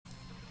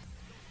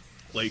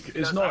Like,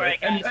 it's not. Right,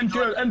 guys, and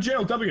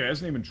JLW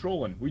isn't even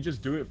trolling. We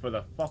just do it for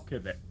the fuck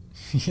of it.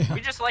 Yeah.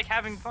 We just like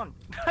having fun.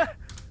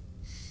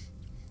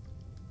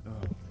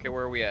 Okay,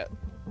 where are we at?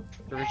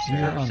 We're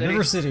on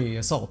River City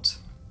Assault.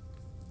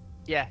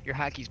 Yeah, your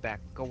hockey's back.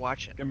 Go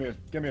watch it. Give me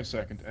a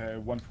second.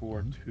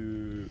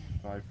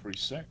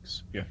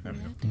 142536. Yeah, there we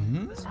go.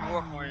 This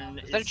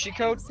warhorn Is that a cheat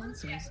code?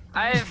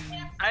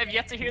 I've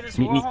yet to hear this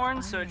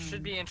warhorn, so it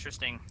should be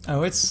interesting.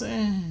 Oh, it's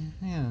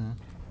yeah.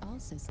 All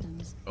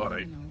systems.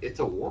 Alright. It's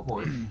a war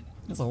horn.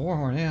 It's a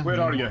warhorn, yeah. Where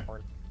are you?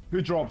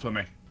 Who dropped on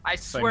me? I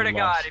swear to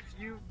God, if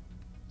you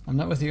I'm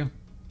not with you.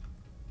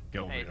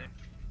 Get over hey, here.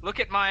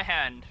 look at my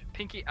hand,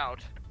 pinky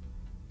out.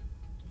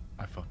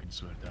 I fucking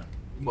swear down.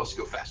 You must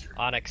go faster.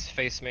 Onyx,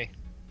 face me.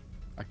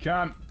 I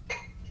can't.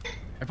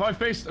 If I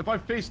face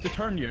to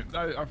turn you,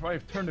 if I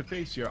turn to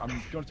face you, I'm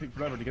gonna take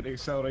forever to get the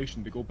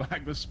acceleration to go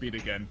back this speed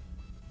again.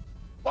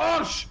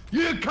 Larsh,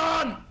 you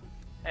can't.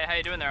 Hey, how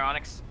you doing there,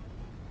 Onyx?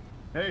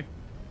 Hey.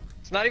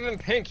 It's not even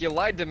pink. You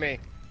lied to me.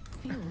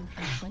 Fuel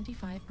at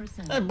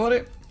 25%. Hey,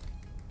 buddy.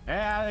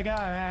 Yeah, the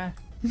guy.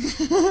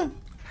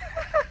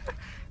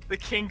 The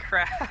king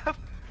crab.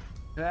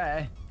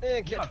 Hey.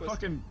 Can't Yeah, twist.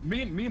 fucking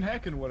me and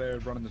Hecken were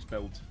running this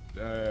build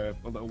a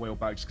little while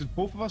back because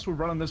both of us were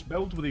running this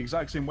build with the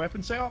exact same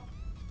weapon setup.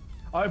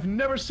 I've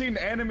never seen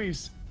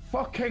enemies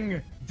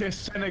fucking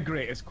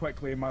disintegrate as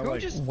quickly in my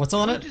life. What's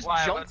on Who it? just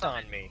Why, jumped what's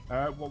on on me?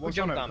 What's on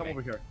jumped it? on Come me?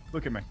 over here.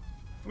 Look at me.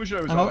 Let me show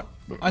you what's I'm on out.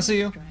 it. I see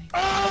you.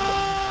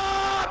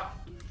 Ah!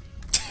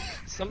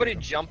 Somebody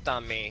jumped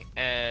on me,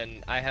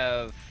 and I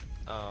have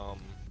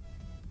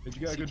Did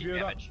you get a good 16 view of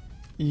that? damage.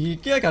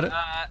 Yeah, I got it.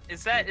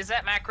 Is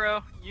that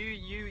macro?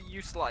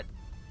 You slut.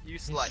 You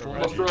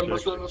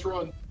slut. Let's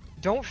run.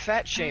 Don't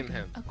fat shame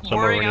him.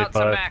 Pouring out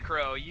some 25.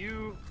 macro.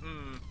 You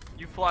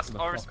flossed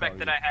all respect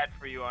that I had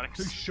for you, Who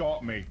Onyx.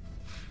 shot me?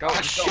 Go. Ah,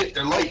 go. shit,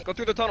 they're light. Go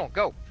through the tunnel.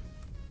 Go.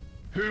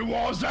 Who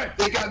was it?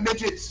 They got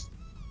midgets.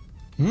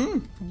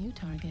 New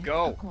target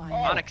Go. acquired.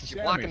 Onyx, it's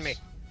you're blocking me.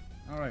 enemies.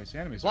 Alright, it's the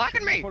enemies.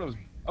 Blocking me!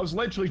 I was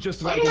literally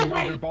just about to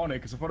murder Bonnie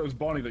because I thought it was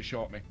Bonnie that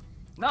shot me.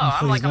 No,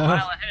 I'm like a no.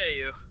 mile ahead of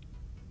you.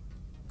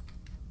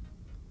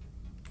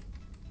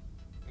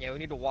 Yeah, we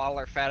need to waddle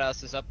our fat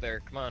asses up there.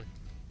 Come on.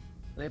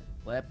 Flip,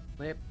 flip,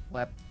 flip,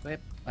 flip,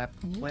 flip, flip,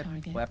 New flip,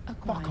 target flip.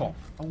 acquired. Fuck off.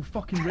 I will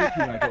fucking rape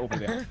you when I get over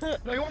there.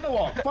 No, you wanna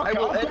what? Fuck I it,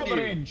 will I've got end the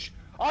you. range.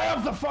 I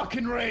have the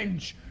fucking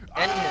range.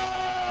 End him.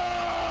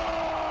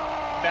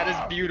 Ah! That is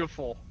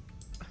beautiful.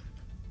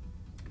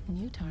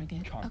 New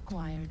target Cunt.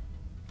 acquired.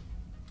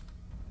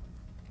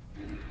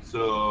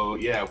 So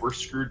yeah, we're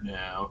screwed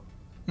now.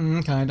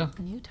 Kinda.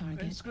 New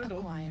target It's good, though.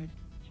 acquired.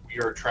 We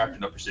are trapped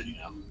in Upper City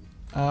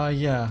now.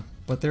 Yeah,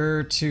 but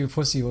they're too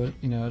pussy, you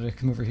know, to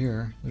come over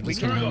here. They're We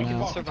just can, gonna we hang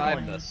can out.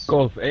 survive this.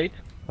 Golf 8.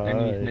 Hi.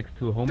 And he's next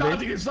to home base.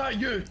 Daddy, is that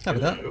you? Copy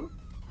that.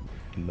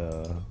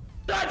 No.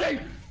 Daddy,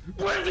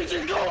 where did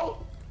you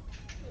go?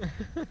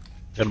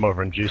 Get him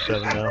over in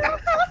G7 now.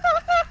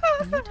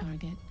 New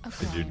target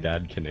Is your acquired.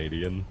 dad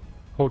Canadian?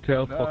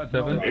 Hotel Fox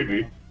 7?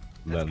 Maybe.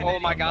 Then Oh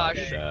my I'm not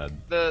gosh. your dad.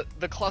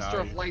 The cluster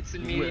No. of lights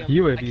in medium.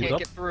 UAV I is can't up.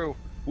 get through.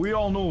 We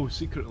all know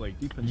secretly,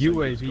 deep inside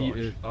UAV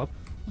is up.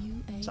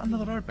 UAV It's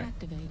another RP.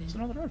 activated. It's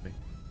another RP.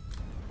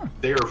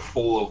 They are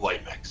full of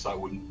light mechs. I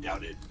wouldn't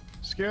doubt it.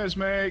 Excuse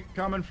me,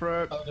 coming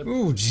for it.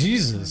 Ooh,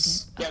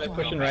 Jesus. Yeah, they're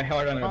pushing right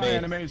hard on our Hi, base.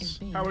 enemies.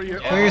 How are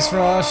you? Yeah. Face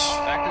Rush.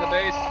 Back to the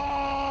base.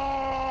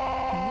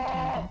 New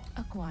target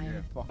acquired.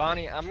 Yeah, fuck.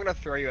 Bonnie, I'm gonna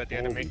throw you at the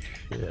enemy.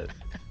 Shit.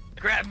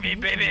 Grab me,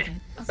 baby.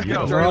 You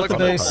don't We're fuck at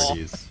the on base.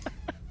 parties.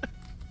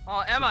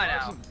 Oh, am I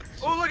now?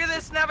 Oh, look at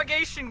this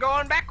navigation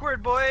going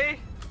backward, boy.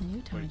 New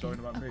What are you target talking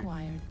about me?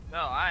 acquired. No,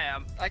 I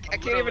am. I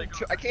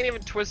can't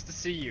even twist to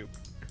see you.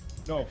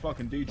 No,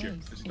 fucking DJ. Base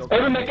This is is not-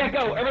 Every mech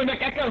echo! Every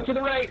mech echo to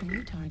the right!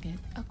 New target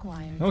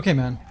acquired. Okay,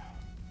 man.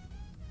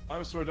 I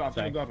was sort of, I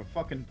think I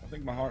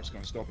think my heart's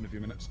gonna stop in a few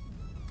minutes.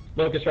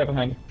 Locust right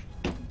behind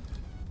you.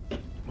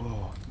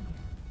 Oh.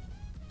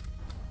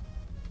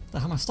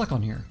 How am I stuck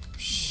on here?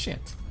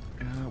 Shit.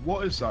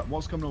 What is that?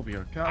 What's coming over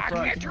here? I can't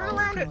Catapult? turn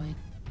around it. Destroyed.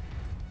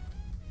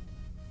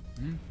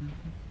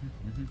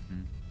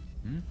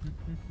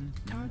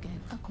 Target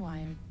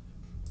acquired.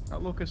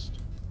 That locust.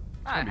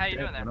 Hi, how you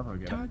doing there? Another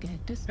guy.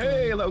 Target destroyed.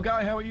 Hey, little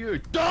guy, how are you?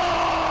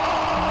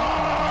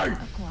 Die!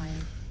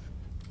 Acquired.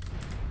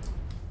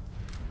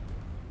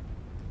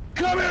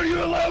 Come here, you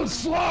little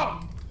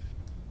slut!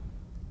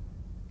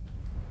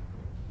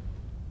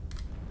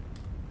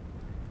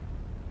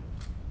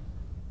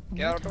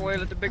 Get out of the way,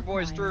 let the big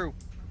boys through.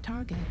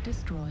 Target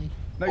destroyed.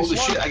 Nice Holy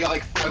one. shit! I got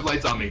like 5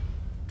 lights on me.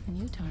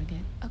 New target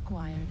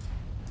acquired.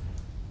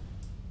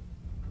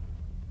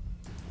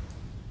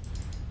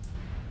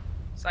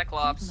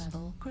 Cyclops.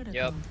 Level critical.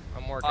 Yep,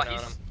 I'm working Oh, on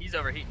him. he's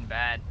overheating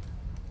bad.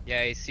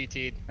 Yeah, he's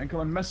CT'd.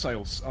 Incoming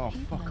missiles. Oh,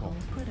 Heat fuck level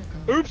off.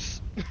 critical.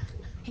 Oops!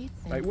 Heat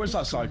Hey, sink where's that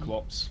destroyed.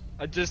 Cyclops?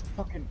 I just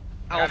Fucking.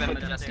 Grab him,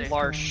 alpha Dusty.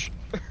 Larsh.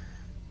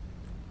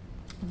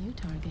 New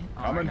target.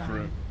 I'm in for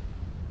acquired. it.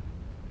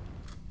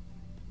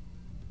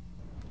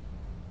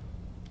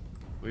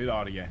 Where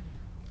are you?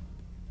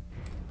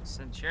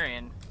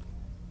 Centurion.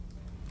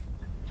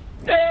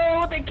 Hey,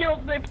 what they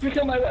killed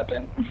my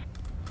weapon.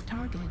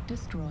 Target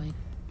destroyed.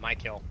 My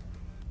kill.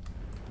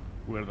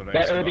 Where the That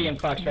rest of Irby them? and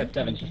Foxtrot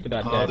 7's just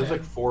about There's dead.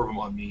 like 4 of them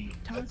on me.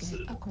 Target That's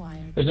it.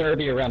 acquired. There's an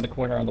Irby around the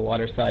corner on the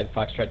water side,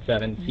 Foxtrot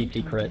 7, New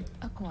CT crit. target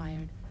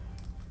acquired.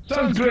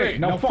 Sounds great.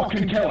 Now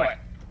fucking kill it.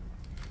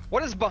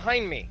 What is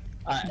behind me?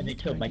 They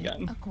killed my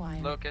gun.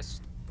 Acquired.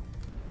 Locust.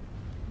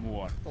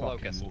 More fucking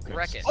Locust. locusts.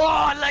 Wreck it. Oh,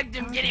 I legged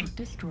him. Get him. Target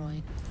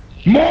destroyed.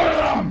 More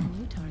of them.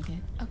 New target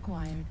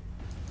acquired.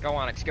 Go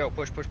Onyx, go.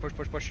 Push, push, push,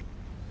 push, push.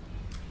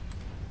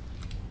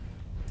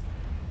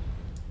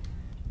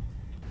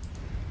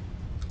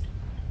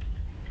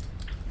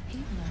 Heat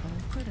level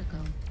critical.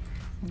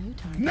 New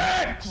target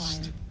Next!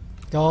 acquired.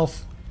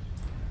 Golf.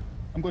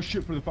 I'm gonna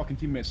shoot for the fucking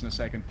teammates in a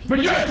second.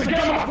 But yes, get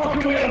on my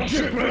fucking way, I'll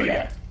shoot for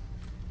you.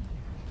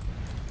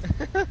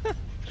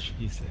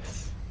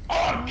 Jesus.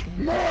 Target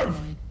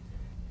destroyed.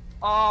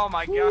 Oh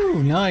my god.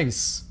 Ooh,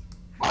 nice.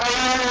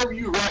 Fire,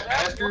 you rat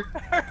bastard!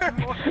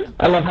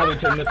 I love how we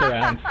turn this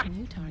around.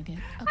 New target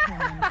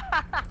acquired.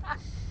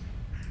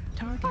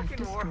 Target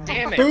Fucking war. destroyed.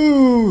 Damn it.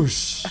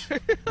 Boosh.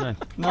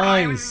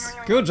 Nice.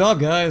 Good job,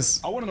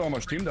 guys. I want to know how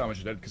much team damage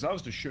you did, because I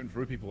was just shooting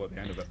through people at the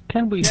end of it.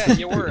 Can we? Yeah,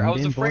 you were. I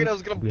was in-game afraid I boys?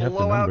 was gonna We have the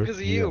blow out numbers. 'cause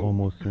of We are you.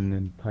 almost an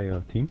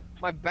entire team.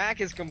 My back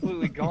is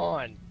completely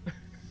gone.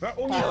 But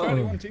only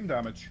 31 team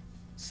damage.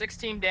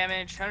 16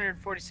 damage,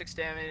 146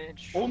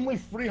 damage. Only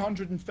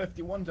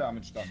 351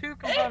 damage done. 2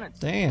 components.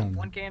 Damn.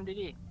 1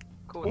 KMDD.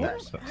 Cool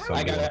with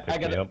that. I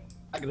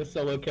got a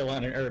solo kill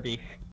on an Irby.